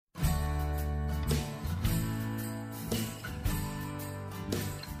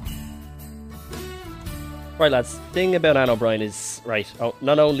Right, lads. Thing about Anne O'Brien is, right,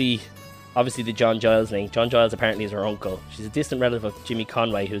 not only obviously the John Giles link. John Giles apparently is her uncle. She's a distant relative of Jimmy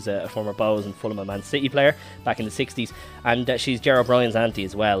Conway, who's a former Bows and Fulham and Man City player back in the 60s. And she's Ger O'Brien's auntie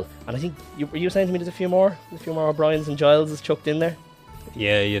as well. And I think, were you saying to me there's a few more O'Briens and Giles is chucked in there?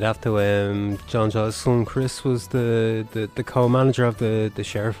 Yeah, you'd have to. John Giles' son Chris was the co-manager of the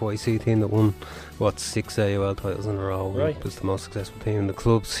Sheriff YC team that won 6 AOL titles in a row. Right. It was the most successful team in the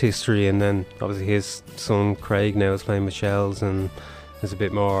club's history. And then obviously his son Craig now is playing with Shells and is a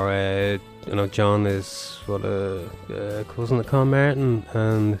bit more. John is a cousin of Con Martin,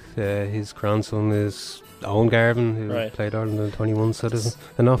 and his grandson is Owen Garvin, who played Ireland in 21. So there's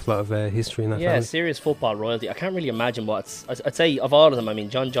an awful lot of history in that family. Serious football royalty. I can't really imagine I'd say of all of them. I mean,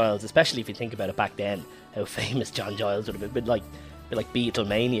 John Giles, especially if you think about it back then, how famous John Giles would have been. Like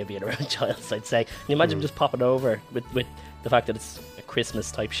Beatlemania being around Giles, I'd say. Can you imagine just popping over with the fact that it's a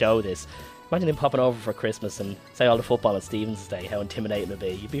Christmas type show? Imagine him popping over for Christmas and say all the football on Stephen's Day, how intimidating it would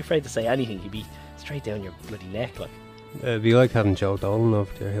be. You'd be afraid to say anything. You'd be straight down your bloody neck. Like. It'd be like having Joe Dolan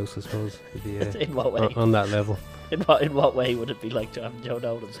over to your house, I suppose. It'd be, in what way? On that level. In what way would it be like having Joe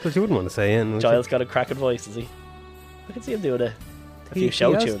Dolan? Because you wouldn't want to say anything. Giles got a cracking voice, does he? I can see him doing a few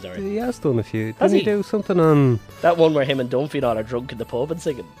show tunes already. He has done a few. Didn't he do something on... That one where him and Dunphy and all are drunk in the pub and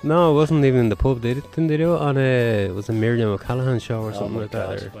singing? No, it wasn't even in the pub. Didn't they do it on it was a Miriam O'Callaghan show or something like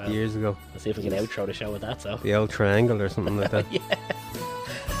that years ago? Let's see if we can outro the show with that. So the old triangle or something like that. Yeah.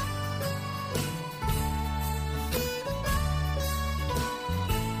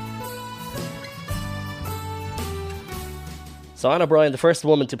 So Anne O'Brien, the first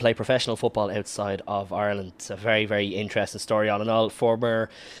woman to play professional football outside of Ireland. It's a very, very interesting story all in all.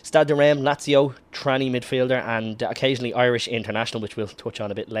 Former Stade de Reims, Lazio, tranny midfielder and occasionally Irish international, which we'll touch on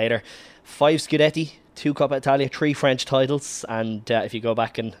a bit later. 5 Scudetti, 2 Coppa Italia, 3 French titles. And if you go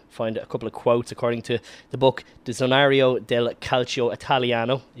back and find a couple of quotes, according to the book Dizionario del Calcio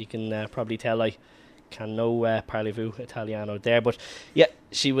Italiano, you can probably tell I can no parlez-vous Italiano there, but yeah,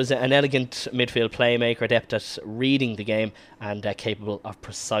 she was an elegant midfield playmaker, adept at reading the game and capable of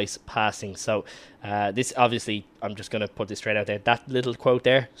precise passing. So this obviously, I'm just going to put this straight out there, that little quote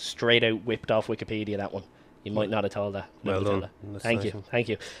there, straight out whipped off Wikipedia, that one. You might not have told that. Well done. Thank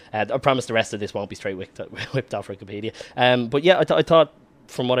you. I promise the rest of this won't be straight whipped off Wikipedia. But yeah, I thought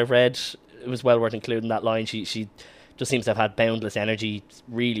from what I've read, it was well worth including that line. She just seems to have had boundless energy,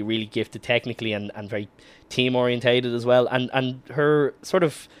 really, really gifted technically and very team orientated as well. And her sort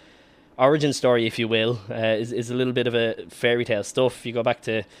of origin story, if you will, is a little bit of a fairy tale stuff. If you go back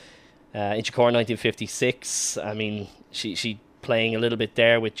to Inchicore 1956, I mean, she playing a little bit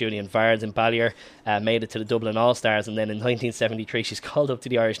there with Julian Vards and Ballier, made it to the Dublin All-Stars, and then in 1973 she's called up to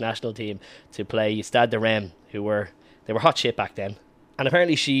the Irish national team to play Stade de Reims, they were hot shit back then. And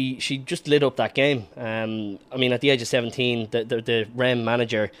apparently she just lit up that game. I mean, at the age of 17, the Reims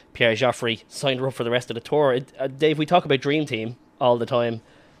manager, Pierre Joffre, signed her up for the rest of the tour. Dave, we talk about Dream Team all the time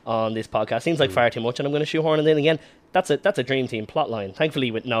on this podcast. Seems like far too much, and I'm going to shoehorn it in again. That's a Dream Team plotline. Thankfully,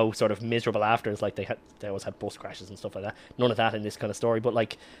 with no sort of miserable afters, like they always had bus crashes and stuff like that. None of that in this kind of story, but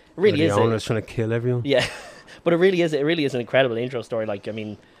like, it really is. The owner's trying to kill everyone. Yeah, but it really is an incredible intro story. Like, I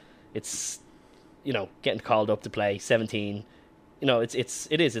mean, it's, getting called up to play 17.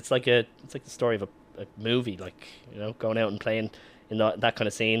 It's like the story of a movie, like, going out and playing in that kind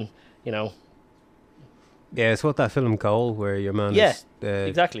of scene, Yeah, it's what that film Goal, where your man is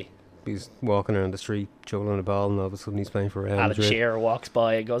exactly. He's walking around the street, juggling a ball, and all of a sudden he's playing for Real Madrid. Alan Shearer walks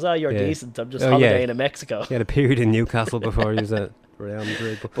by and goes, you're decent, I'm just holidaying in Mexico. He had a period in Newcastle before he was at Real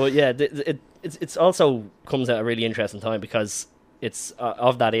Madrid. But yeah, it's also comes at a really interesting time because it's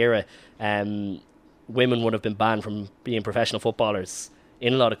of that era. Women would have been banned from being professional footballers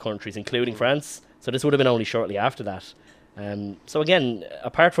in a lot of countries, including France. So this would have been only shortly after that. So again,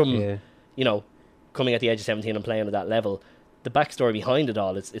 apart from coming at the age of 17 and playing at that level, the backstory behind it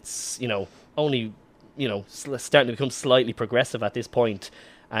all, it's only starting to become slightly progressive at this point,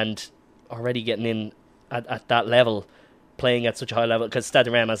 and already getting in at that level, playing at such a high level. Because Stade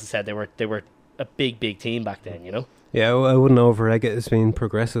de Reims, as I said, they were a big team back then. Yeah, I wouldn't over-egg it as being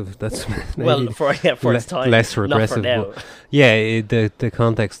progressive. That's for its time, less regressive. Not for now. But yeah, the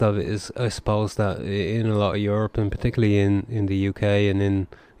context of it is, I suppose, that in a lot of Europe, and particularly in the UK and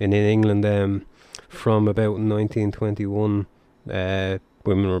in England, from about 1921,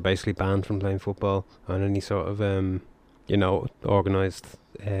 women were basically banned from playing football on any sort of organised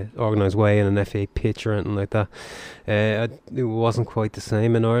way in an FA pitch or anything like that. It wasn't quite the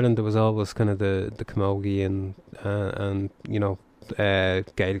same in Ireland. There was always kind of the camogie and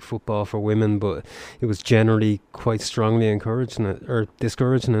Gaelic football for women, but it was generally quite strongly encouraging it or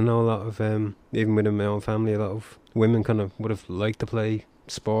discouraging. I know a lot of even within my own family, a lot of women kind of would have liked to play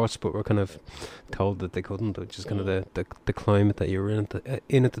sports, but were kind of told that they couldn't, which is kind of the climate that you were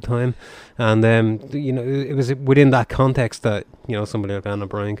in at the time. And it was within that context that somebody like Anna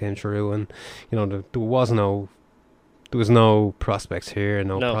Bryan came through, and there was no prospects here,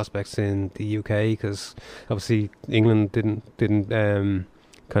 no prospects in the UK, because obviously England didn't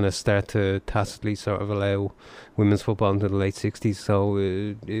kind of start to tacitly sort of allow women's football until the late 60s. So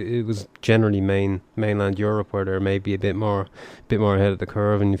it was generally mainland Europe where they're maybe a bit more ahead of the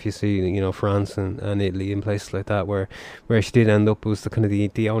curve. And if you see France and Italy and places like that where she did end up, it was the kind of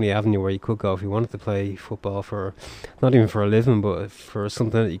the only avenue where you could go if you wanted to play football, for not even for a living, but for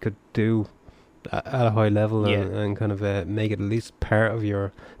something that you could do at a high level, and kind of make it at least part of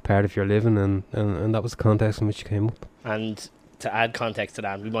your living, and that was the context in which you came up. And to add context to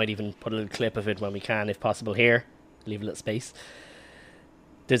that, we might even put a little clip of it when we can, if possible, here, leave a little space.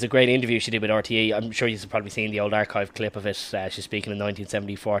 There's a great interview she did with RTE. I'm sure you've probably seen the old archive clip of it. She's speaking in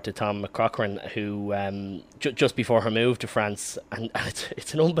 1974 to Tom McCaughrean, who just before her move to France, and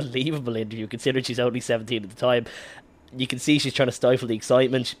it's an unbelievable interview considering she's only 17 at the time. You can see she's trying to stifle the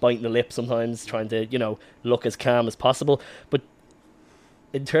excitement. She's biting the lip sometimes, trying to, look as calm as possible. But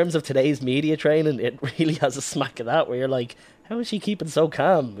in terms of today's media training, it really has a smack of that, where you're like, how is she keeping so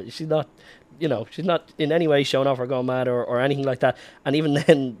calm? She's not, she's not in any way showing off or going mad or anything like that. And even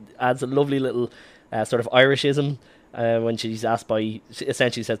then adds a lovely little sort of Irishism when she's asked she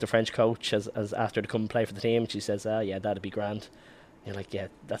essentially says the French coach has asked her to come and play for the team. She says, yeah, that'd be grand. You're like, yeah,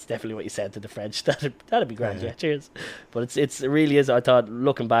 that's definitely what you said to the French. That'd be grand, yeah, cheers. But it really is. I thought,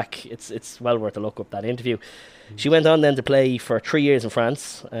 looking back, it's well worth a look up, that interview. She went on then to play for 3 years in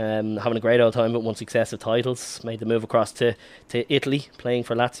France, having a great old time, but won successive titles. Made the move across to Italy, playing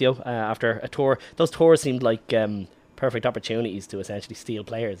for Lazio after a tour. Those tours seemed like perfect opportunities to essentially steal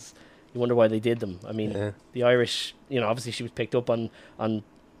players. You wonder why they did them. I mean, the Irish, obviously she was picked up on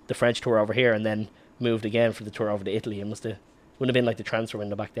the French tour over here and then moved again for the tour over to Italy. It wouldn't have been like the transfer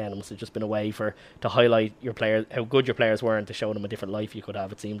window back then. It must have just been a way to highlight your players, how good your players were, and to show them a different life you could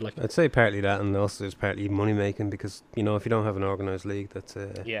have, it seemed like. I'd say partly that, and also there's partly money making, because if you don't have an organised league that's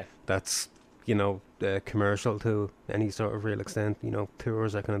commercial to any sort of real extent,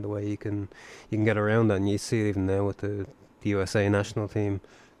 tours are kind of the way you can get around that. And you see it even now with the USA national team.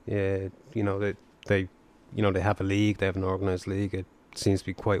 They have a league, they have an organised league. It seems to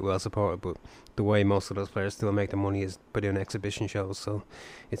be quite well supported, but the way most of those players still make their money is by doing exhibition shows. So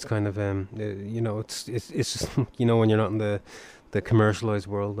it's kind of it's just when you're not in the commercialised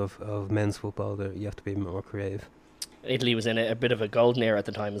world of men's football, there you have to be more creative. Italy was in a bit of a golden era at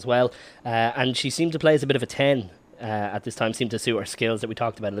the time as well, and she seemed to play as a bit of a 10 at this time, seemed to suit her skills that we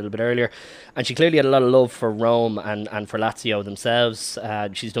talked about a little bit earlier. And she clearly had a lot of love for Rome and for Lazio themselves.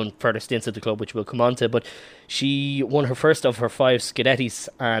 She's done further stints at the club, which we'll come on to, but she won her first of her 5 Scudettis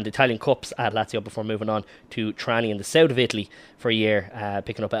and Italian Cups at Lazio before moving on to Trani in the south of Italy for a year,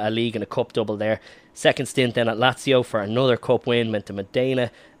 picking up a league and a cup double there. Second stint then at Lazio for another cup win, went to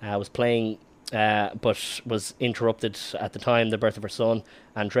Modena, was playing but was interrupted at the time. The birth of her son,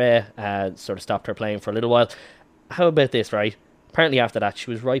 Andrea, sort of stopped her playing for a little while. How about this, right? Apparently after that, she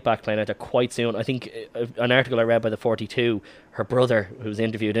was right back playing out there quite soon. I think an article I read by the 42, her brother, who was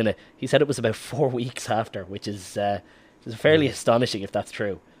interviewed in it, he said it was about 4 weeks after, which is fairly astonishing if that's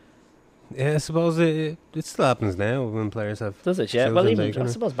true. Yeah, I suppose it still happens now when players have... Does it, yeah? Well, even I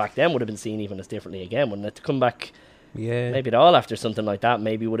suppose back then would have been seen even as differently again, wouldn't it? To come back maybe at all after something like that,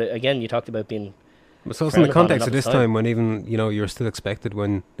 maybe would have... Again, you talked about being... So it's in the context of this time when even, you're still expected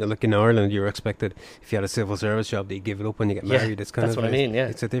when, like in Ireland, you're expected, if you had a civil service job, that you give it up when you get married. It's kind that's of... what I mean, yeah.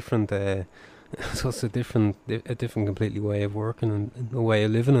 It's a different... so it's a different completely way of working and a way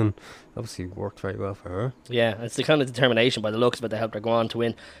of living, and obviously worked very well for her. Yeah, it's the kind of determination by the looks of it that helped her go on to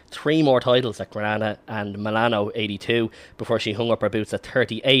win 3 more titles at Granada and Milano 82 before she hung up her boots at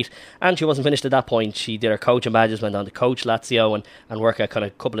 38. And she wasn't finished at that point. She did her coaching badges, went on to coach Lazio and work at kind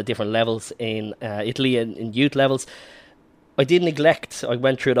of a couple of different levels in Italy in youth levels. I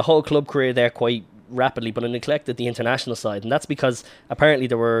went through the whole club career there quite rapidly, but I neglected the international side, and that's because apparently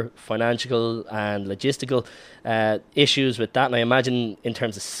there were financial and logistical issues with that, and I imagine in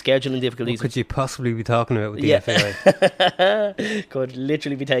terms of scheduling difficulties. What could you possibly be talking about with the FAI? Could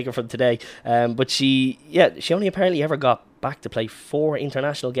literally be taken from today. But she only apparently ever got back to play 4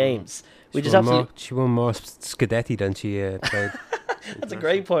 international games, which is absolutely... She won more Scudetti than she played. That's a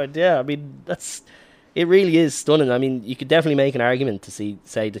great point, yeah. I mean, it really is stunning. I mean, you could definitely make an argument to say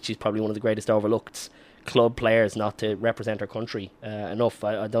that she's probably one of the greatest overlooked club players not to represent her country enough.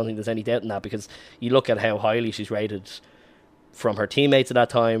 I don't think there's any doubt in that, because you look at how highly she's rated from her teammates at that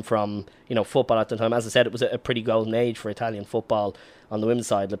time, from football at the time. As I said, it was a pretty golden age for Italian football on the women's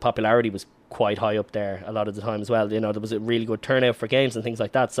side. The popularity was quite high up there a lot of the time as well. There was a really good turnout for games and things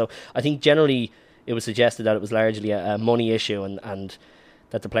like that. So I think generally it was suggested that it was largely a money issue, and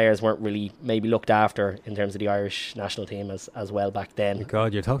that the players weren't really maybe looked after in terms of the Irish national team as well back then.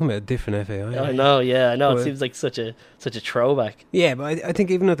 God, you're talking about a different FAI. I know. It seems like such a throwback. Yeah, but I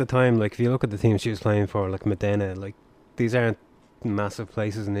think even at the time, like if you look at the team she was playing for, like Modena, like these aren't massive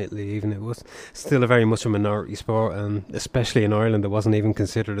places in Italy. Even it was still a very much a minority sport, and especially in Ireland, it wasn't even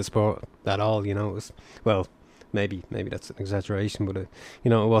considered a sport at all. It was, well, maybe that's an exaggeration, but it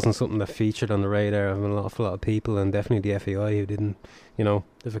wasn't something that featured on the radar of an awful lot of people, and definitely the FAI who didn't.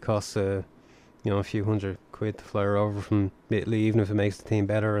 If it costs a few £100 to fly her over from Italy, even if it makes the team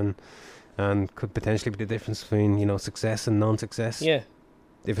better, and could potentially be the difference between success and non-success. Yeah.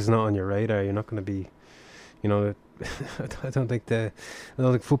 If it's not on your radar, you're not going to be. I don't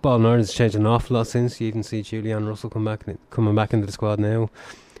think football in Ireland has changed an awful lot since. You even see Julianne Russell coming back into the squad now.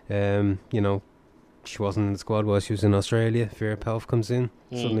 She wasn't in the squad while she was in Australia. Vera Pauw comes in.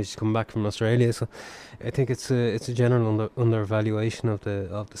 Suddenly she's come back from Australia. So I think it's a general undervaluation of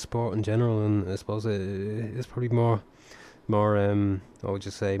the sport in general, and I suppose it's probably more I would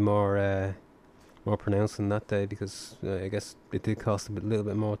just say more pronounced than that day, because I guess it did cost a little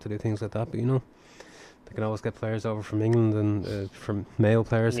bit more to do things like that. But they can always get players over from England, and from male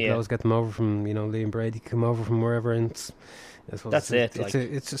players, they can always get them over from Liam Brady, come over from wherever, and that's it.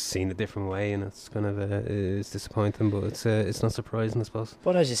 It's just seen a different way, and it's kind of it's disappointing, but it's not surprising, I suppose.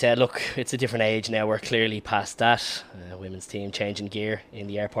 But as you said, look, it's a different age now. We're clearly past that. Women's team changing gear in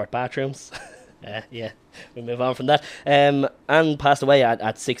the airport bathrooms. We move on from that. Anne passed away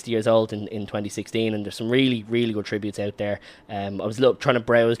at 60 years old in 2016, and there's some really, really good tributes out there. I was trying to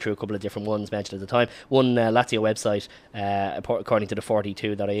browse through a couple of different ones mentioned at the time. One Lazio website, according to the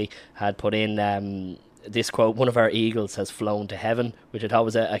 42.ie, had put in this quote: "One of our eagles has flown to heaven," which I thought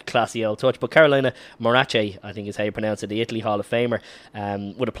was a classy old touch. But Carolina Morace, I think is how you pronounce it, the Italy Hall of Famer,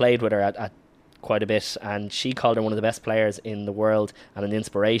 would have played with her at quite a bit, and she called her one of the best players in the world and an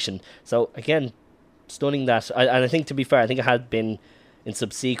inspiration. So again, stunning that. And I think, to be fair, I think it had been in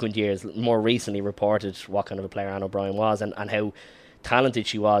subsequent years, more recently, reported what kind of a player Anne O'Brien was, and how talented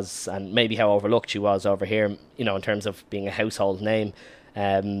she was, and maybe how overlooked she was over here, in terms of being a household name.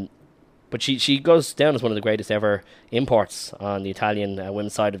 But she goes down as one of the greatest ever imports on the Italian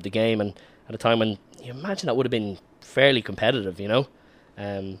women's side of the game, and at a time when you imagine that would have been fairly competitive,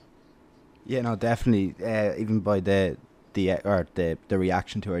 Yeah, no, definitely. Even by the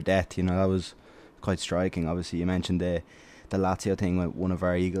reaction to her death, that was quite striking. Obviously, you mentioned the Lazio thing when one of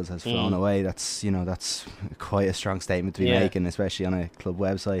our eagles has flown away. That's quite a strong statement to be making, especially on a club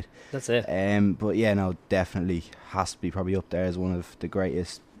website. That's it. But yeah, no, definitely has to be probably up there as one of the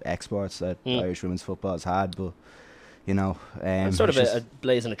greatest exports that Irish women's football has had. But and sort of a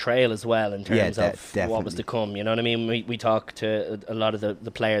blazing a trail as well in terms of definitely. What was to come. You know what I mean? We talk to a lot of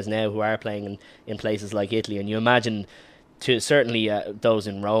the players now who are playing in places like Italy, and you imagine, to certainly those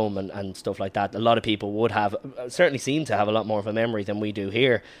in Rome and stuff like that, a lot of people would have certainly seem to have a lot more of a memory than we do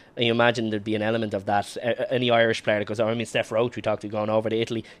here. And you imagine there'd be an element of that. Any Irish player that goes, Steph Roach, we talked to, going over to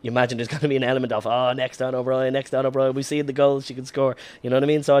Italy, you imagine there's going to be an element of next Anne O'Brien, we've seen the goals she can score. You know what I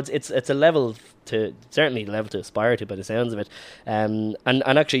mean? So it's a level to aspire to by the sounds of it. And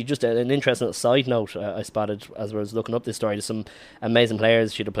actually, just an interesting little side note I spotted as I was looking up this story. There's some amazing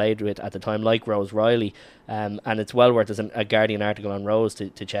players she'd have played with at the time, like Rose Riley, and it's well worth, there's a Guardian article on Rose to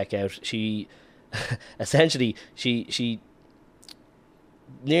check out. She essentially she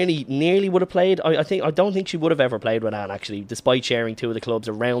nearly would have played. I don't think she would have ever played with Anne, actually, despite sharing two of the clubs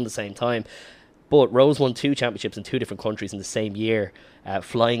around the same time. But Rose won 2 championships in 2 different countries in the same year,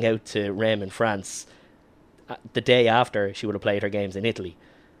 flying out to Rennes in France the day after she would have played her games in Italy.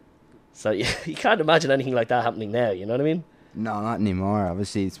 So you can't imagine anything like that happening now, you know what I mean? No, not anymore.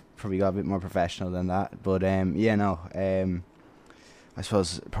 Obviously, it's probably got a bit more professional than that. But I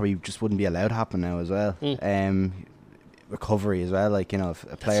suppose it probably just wouldn't be allowed to happen now as well. Recovery as well, if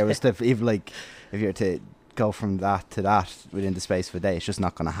a player was to, even if you're to go from that to that within the space of a day, it's just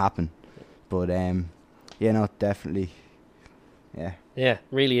not going to happen. But definitely, yeah,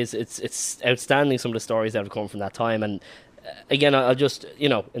 really is. It's outstanding, some of the stories that have come from that time. And again, I'll just,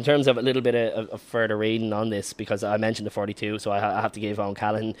 in terms of a little bit of further reading on this, because I mentioned the 42, so I have to give Owen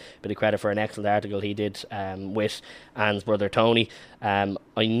Callaghan a bit of credit for an excellent article he did with Anne's brother Tony.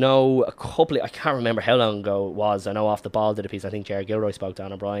 I know I can't remember how long ago it was. I know Off the Ball did a piece. I think Jerry Gilroy spoke to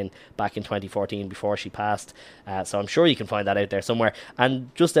Anne O'Brien back in 2014 before she passed. So I'm sure you can find that out there somewhere.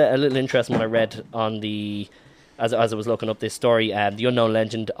 And just a little interesting one I read on the, as I was looking up this story, The Unknown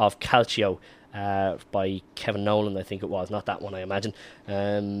Legend of Calcio by Kevin Nolan, I think it was. Not that one, I imagine.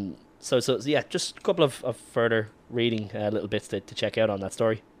 So yeah, just a couple of further reading little bits to check out on that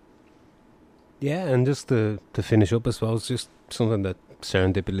story. Yeah, and just to finish up, I suppose, just something that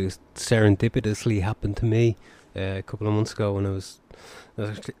serendipitously happened to me a couple of months ago when I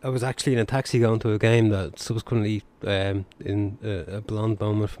was actually in a taxi going to a game that subsequently, in a blonde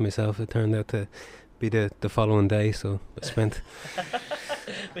moment for myself, it turned out to be the following day. So I spent.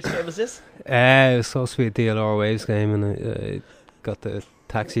 Which game was this? It was supposed to be a DLR Waves game, and I got the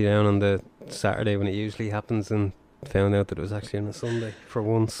taxi down on the Saturday when it usually happens, and found out that it was actually on a Sunday for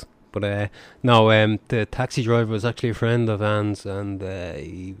once. But the taxi driver was actually a friend of Anne's, and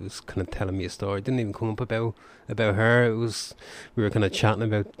he was kind of telling me a story. It didn't even come up about her. It was, we were kind of chatting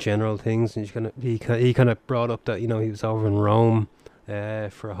about general things, and he kind of brought up that, you know, he was over in Rome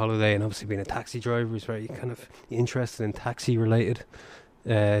for a holiday, and obviously being a taxi driver, he's very kind of interested in taxi related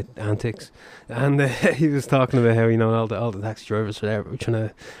antics. And he was talking about how, you know, all the taxi drivers were trying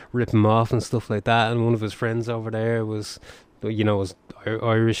to rip him off and stuff like that. And one of his friends over there was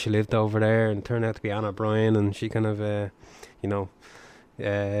Irish. She lived over there, and turned out to be Anne O'Brien, and she kind of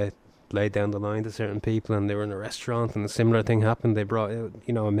laid down the line to certain people, and they were in a restaurant, and a similar thing happened. They brought out,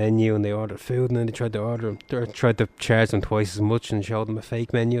 you know, a menu, and they ordered food, and then they tried to charge them twice as much, and showed them a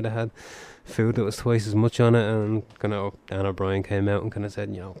fake menu that had food that was twice as much on it. And kind of Anne O'Brien came out and kind of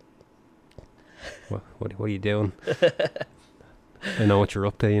said, you know, what are you doing? I know what you're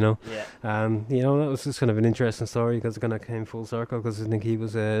up to, you know. Yeah. And, you know, that was just kind of an interesting story, because it kind of came full circle, because I think he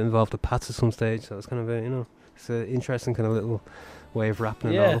was involved with Pats at some stage. So it's kind of a, you know, it's an interesting kind of little way of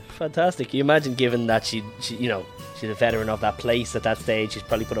wrapping it all up. Fantastic. You imagine, given that she you know, she's a veteran of that place at that stage, she's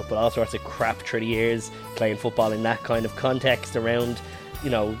probably put up with all sorts of crap through the years, playing football in that kind of context around,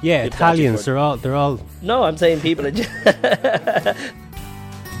 you know. Yeah, Italians, they're all. No, I'm saying people